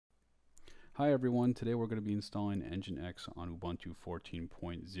Hi everyone, today we're going to be installing Nginx on Ubuntu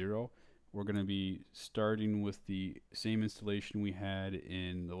 14.0. We're going to be starting with the same installation we had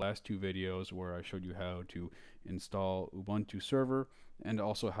in the last two videos where I showed you how to install Ubuntu server and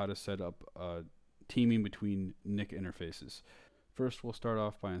also how to set up teaming between NIC interfaces. First we'll start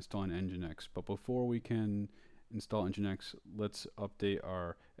off by installing Nginx, but before we can install Nginx, let's update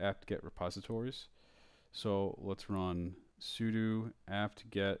our apt-get repositories. So let's run sudo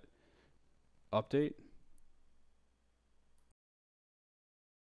apt-get update.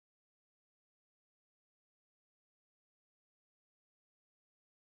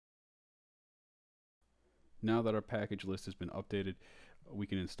 Now that our package list has been updated, we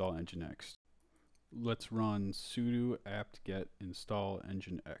can install Nginx. Let's run sudo apt-get install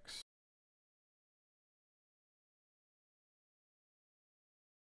Nginx.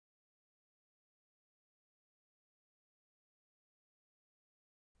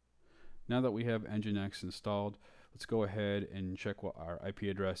 Now that we have Nginx installed, let's go ahead and check what our IP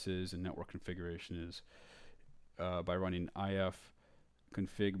address is and network configuration is by running if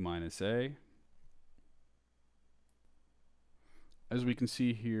config -a. As we can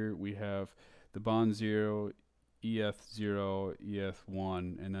see here, we have the bond 0, ETH0,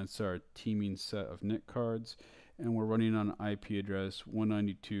 ETH1, and that's our teaming set of NIC cards, and we're running on IP address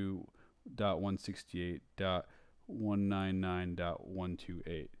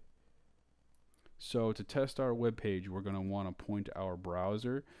 192.168.199.128. So to test our web page, we're going to want to point our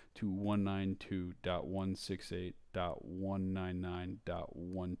browser to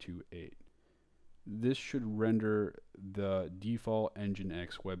 192.168.199.128. This should render the default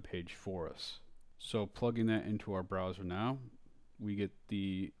Nginx web page for us. So plugging that into our browser now, we get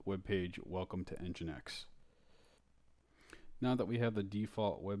the web page Welcome to Nginx. Now that we have the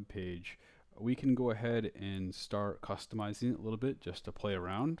default web page, we can go ahead and start customizing it a little bit just to play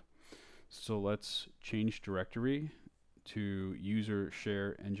around. So let's change directory to user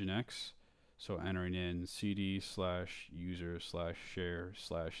share Nginx. So entering in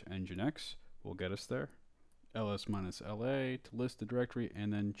cd/user/share/Nginx will get us there. ls-la to list the directory,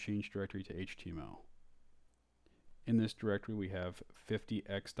 and then change directory to HTML. In this directory we have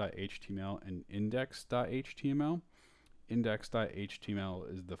 50x.html and index.html. Index.html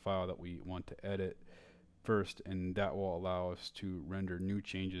is the file that we want to edit first, and that will allow us to render new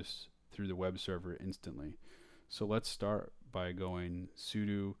changes through the web server instantly. So let's start by going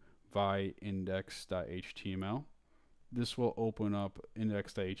sudo vi index.html. This will open up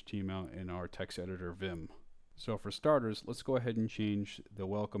index.html in our text editor Vim. So for starters, let's go ahead and change the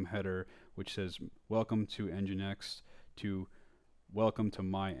welcome header, which says welcome to Nginx, to welcome to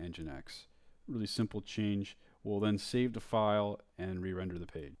my Nginx. Really simple change. We'll then save the file and re-render the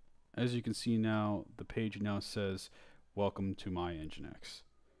page. As you can see now, the page now says welcome to my Nginx.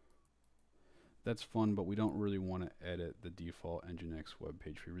 That's fun, but we don't really want to edit the default Nginx web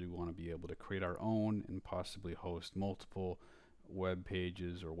page. We really want to be able to create our own and possibly host multiple web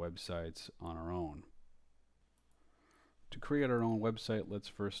pages or websites on our own. To create our own website, let's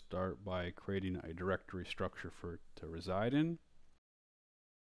first start by creating a directory structure for it to reside in.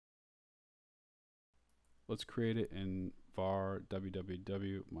 Let's create it in var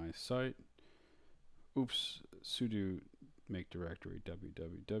www my site. Oops, sudo make directory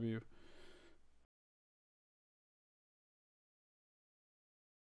www.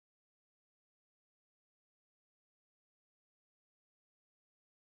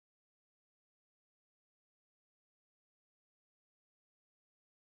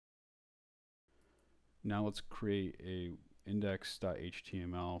 Now let's create a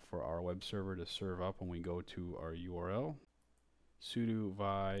index.html for our web server to serve up when we go to our URL. Sudo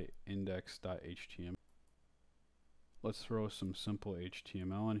vi index.html. Let's throw some simple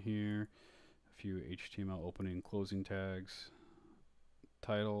HTML in here, a few HTML opening and closing tags.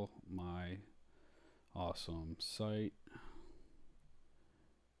 Title, my awesome site,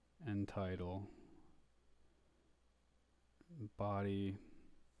 end title, body,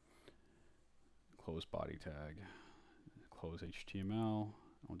 close body tag, close HTML.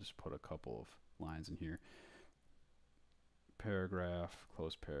 I'll just put a couple of lines in here. Paragraph,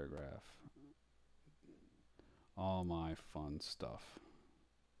 close paragraph. All my fun stuff.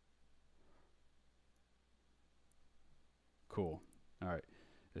 Cool. Alright.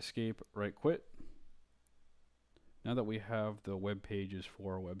 Escape, right quit. Now that we have the web pages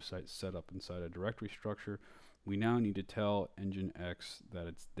for our website set up inside a directory structure, we now need to tell Nginx that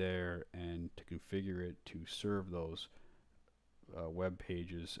it's there and to configure it to serve those web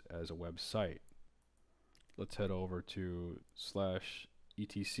pages as a website. Let's head over to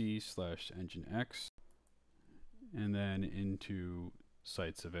 /etc/Nginx and then into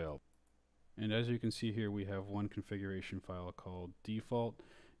sites available. And as you can see here, we have one configuration file called default,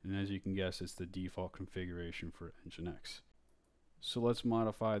 and as you can guess, it's the default configuration for Nginx. So let's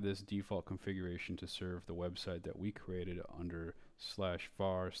modify this default configuration to serve the website that we created under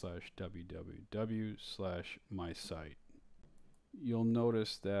 /var/www/mysite. You'll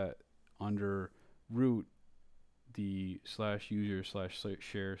notice that under root, the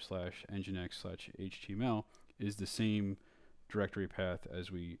 /user/share/nginx/html is the same directory path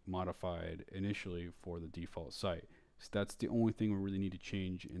as we modified initially for the default site. So that's the only thing we really need to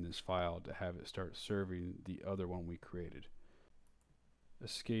change in this file to have it start serving the other one we created.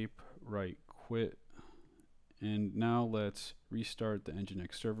 Escape, right, quit, and now let's restart the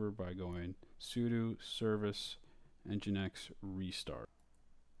Nginx server by going sudo service nginx restart.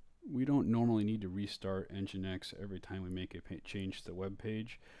 We don't normally need to restart Nginx every time we make a change to the web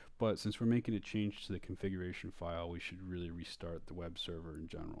page, but since we're making a change to the configuration file, we should really restart the web server in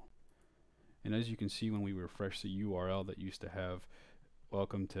general. And as you can see, when we refresh the URL that used to have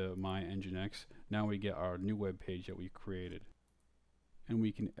welcome to my Nginx, now we get our new web page that we created. And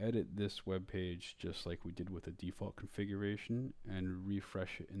we can edit this web page just like we did with the default configuration and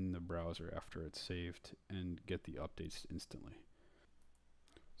refresh it in the browser after it's saved and get the updates instantly.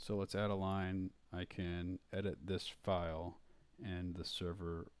 So let's add a line. I can edit this file and the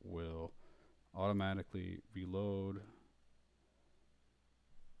server will automatically reload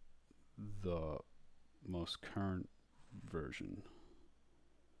the most current version.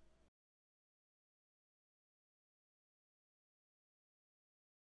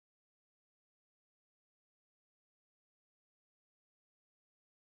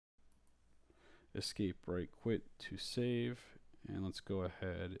 Escape, right, quit to save, and let's go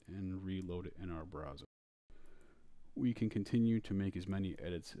ahead and reload it in our browser. We can continue to make as many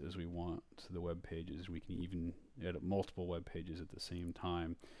edits as we want to the web pages. We can even edit multiple web pages at the same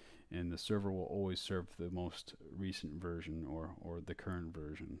time, and the server will always serve the most recent version or the current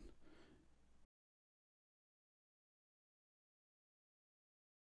version.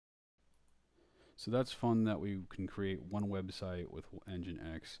 So that's fun that we can create one website with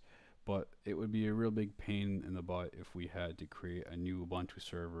Nginx, but it would be a real big pain in the butt if we had to create a new Ubuntu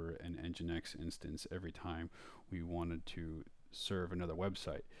server and Nginx instance every time we wanted to serve another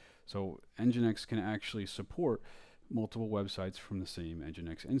website. So Nginx can actually support multiple websites from the same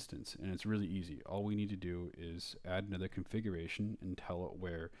Nginx instance, and it's really easy. All we need to do is add another configuration and tell it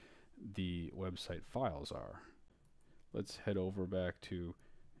where the website files are. Let's head over back to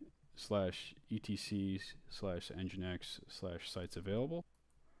 /etc/nginx/sites available,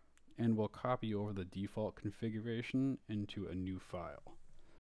 and we'll copy over the default configuration into a new file.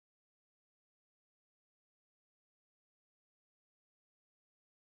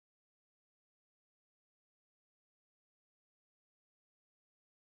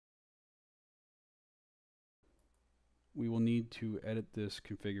 We will need to edit this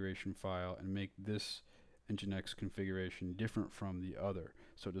configuration file and make this Nginx configuration different from the other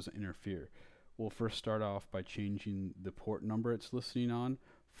so it doesn't interfere. We'll first start off by changing the port number it's listening on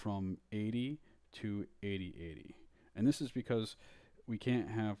from 80 to 8080. And this is because we can't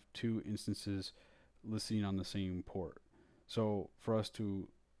have two instances listening on the same port. So for us to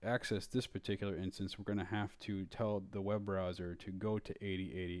access this particular instance, we're going to have to tell the web browser to go to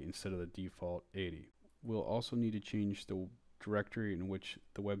 8080 instead of the default 80. We'll also need to change the directory in which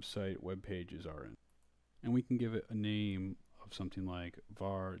the website web pages are in. And we can give it a name of something like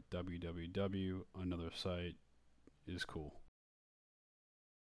var www, another site is cool.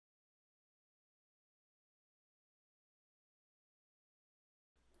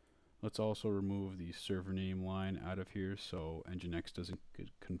 Let's also remove the server name line out of here so Nginx doesn't get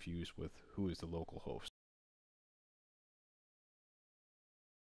confused with who is the local host.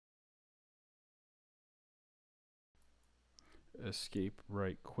 Escape,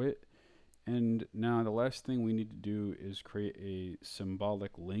 right, quit. And now the last thing we need to do is create a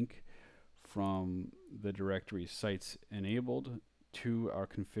symbolic link from the directory sites enabled to our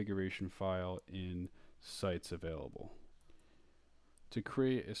configuration file in sites available. To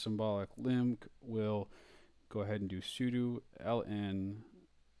create a symbolic link, we'll go ahead and do sudo ln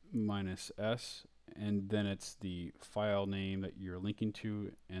 -s, and then it's the file name that you're linking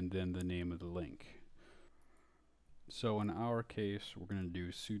to and then the name of the link. So in our case, we're going to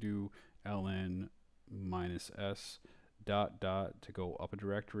do sudo ln -s ... to go up a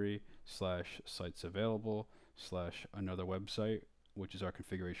directory /sites available /another website, which is our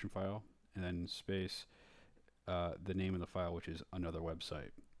configuration file, and then space the name of the file, which is another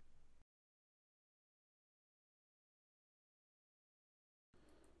website.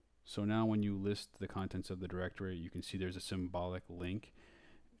 So now when you list the contents of the directory, you can see there's a symbolic link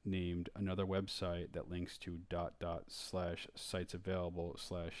named another website that links to /sites available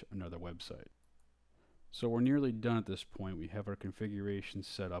 / another website. So we're nearly done at this point. We have our configuration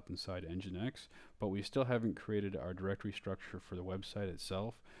set up inside Nginx, but we still haven't created our directory structure for the website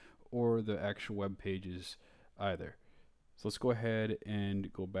itself or the actual web pages either. So let's go ahead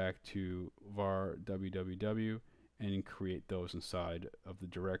and go back to var www and create those inside of the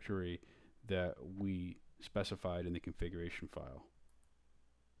directory that we specified in the configuration file.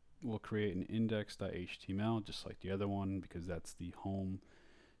 We'll create an index.html just like the other one, because that's the home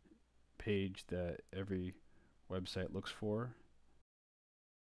page that every website looks for.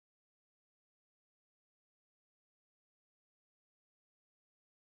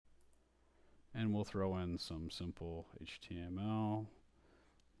 And we'll throw in some simple HTML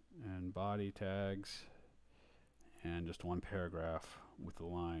and body tags and just one paragraph with the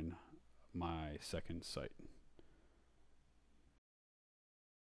line, my second site.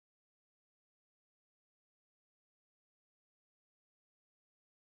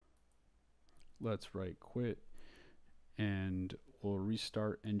 Let's right quit and we'll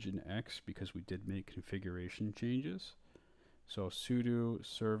restart Nginx because we did make configuration changes. So sudo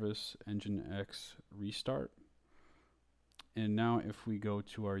service nginx restart. And now if we go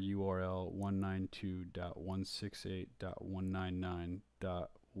to our URL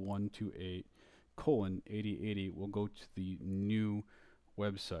 192.168.199.128:8080, we'll go to the new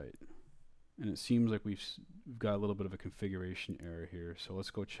website. And it seems like we've got a little bit of a configuration error here. So let's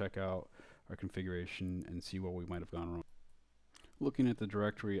go check out our configuration and see where we might have gone wrong. Looking at the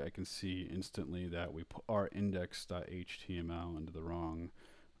directory, I can see instantly that we put our index.html into the wrong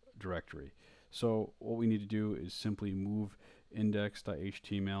directory. So what we need to do is simply move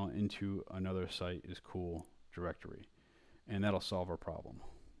index.html into another site is cool directory, and that'll solve our problem.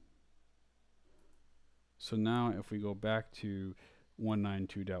 So now if we go back to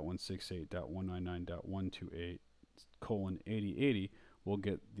 192.168.199.128:8080, we'll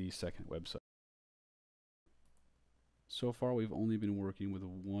get the second website. So far we've only been working with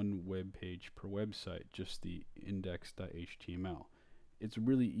one web page per website, just the index.html. It's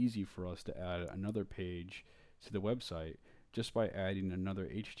really easy for us to add another page to the website just by adding another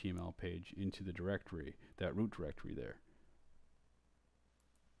HTML page into the directory, that root directory there.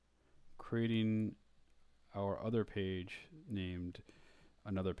 Creating our other page named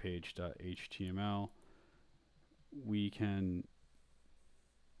another page.html, we can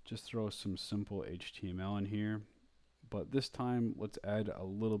just throw some simple HTML in here, but this time let's add a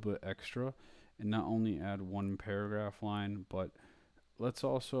little bit extra and not only add one paragraph line, but let's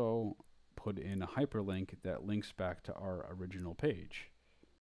also put in a hyperlink that links back to our original page.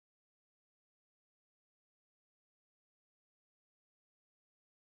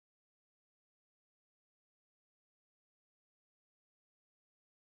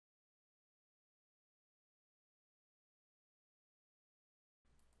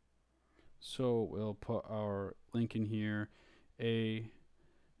 So we'll put our link in here, href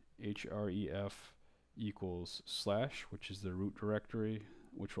equals /, which is the root directory,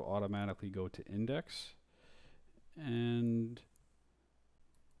 which will automatically go to index, and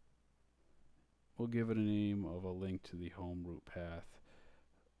we'll give it a name of a link to the home root path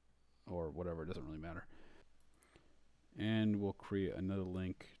or whatever, it doesn't really matter. And we'll create another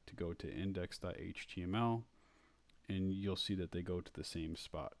link to go to index.html, and you'll see that they go to the same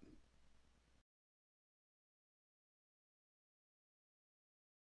spot.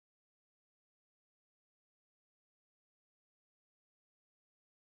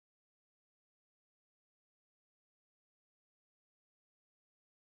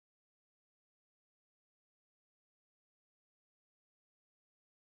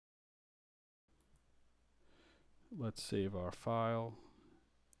 Let's save our file,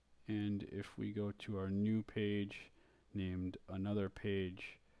 and if we go to our new page named another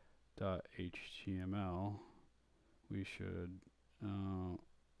page.html, we should,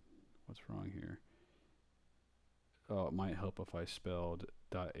 what's wrong here? Oh, it might help if I spelled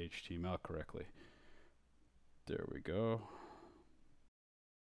 .html correctly. There we go.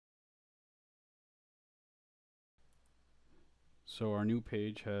 So our new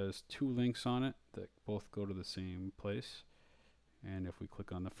page has two links on it that both go to the same place. And if we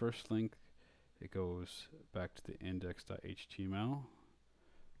click on the first link, it goes back to the index.html.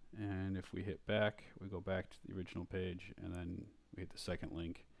 And if we hit back, we go back to the original page, and then we hit the second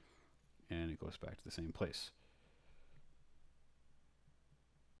link, and it goes back to the same place.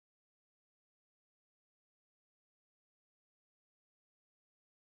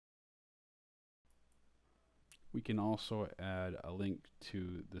 We can also add a link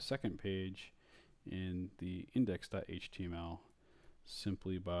to the second page in the index.html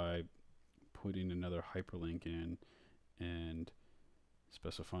simply by putting another hyperlink in and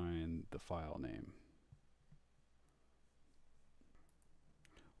specifying the file name.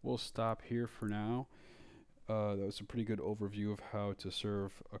 We'll stop here for now. That was a pretty good overview of how to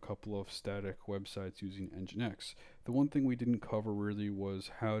serve a couple of static websites using Nginx. The one thing we didn't cover really was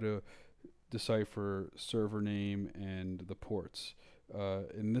how to decipher server name and the ports.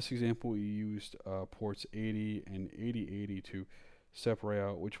 In this example, we used ports 80 and 8080 to separate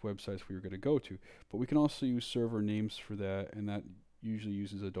out which websites we were going to go to. But we can also use server names for that, and that usually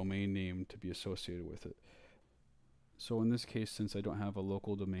uses a domain name to be associated with it. So in this case, since I don't have a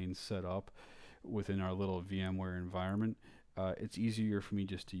local domain set up within our little VMware environment, it's easier for me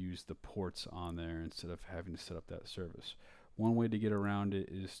just to use the ports on there instead of having to set up that service. One way to get around it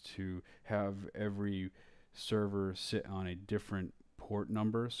is to have every server sit on a different port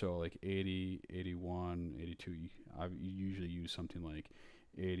number. So like 80, 81, 82, I usually use something like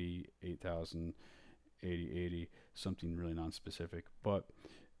 80, 8000, 8080, something really non-specific. But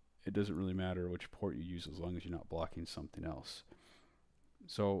it doesn't really matter which port you use as long as you're not blocking something else.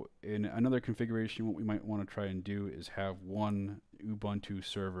 So in another configuration, what we might want to try and do is have one Ubuntu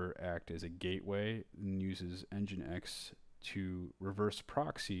server act as a gateway and uses Nginx to reverse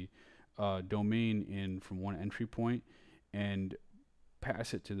proxy domain in from one entry point and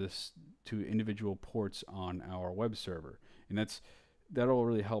pass it to individual ports on our web server. And that'll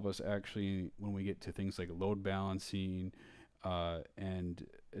really help us actually when we get to things like load balancing and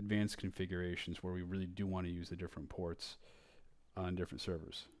advanced configurations where we really do want to use the different ports on different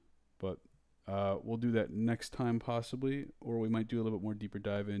servers. But we'll do that next time possibly, or we might do a little bit more deeper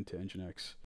dive into Nginx.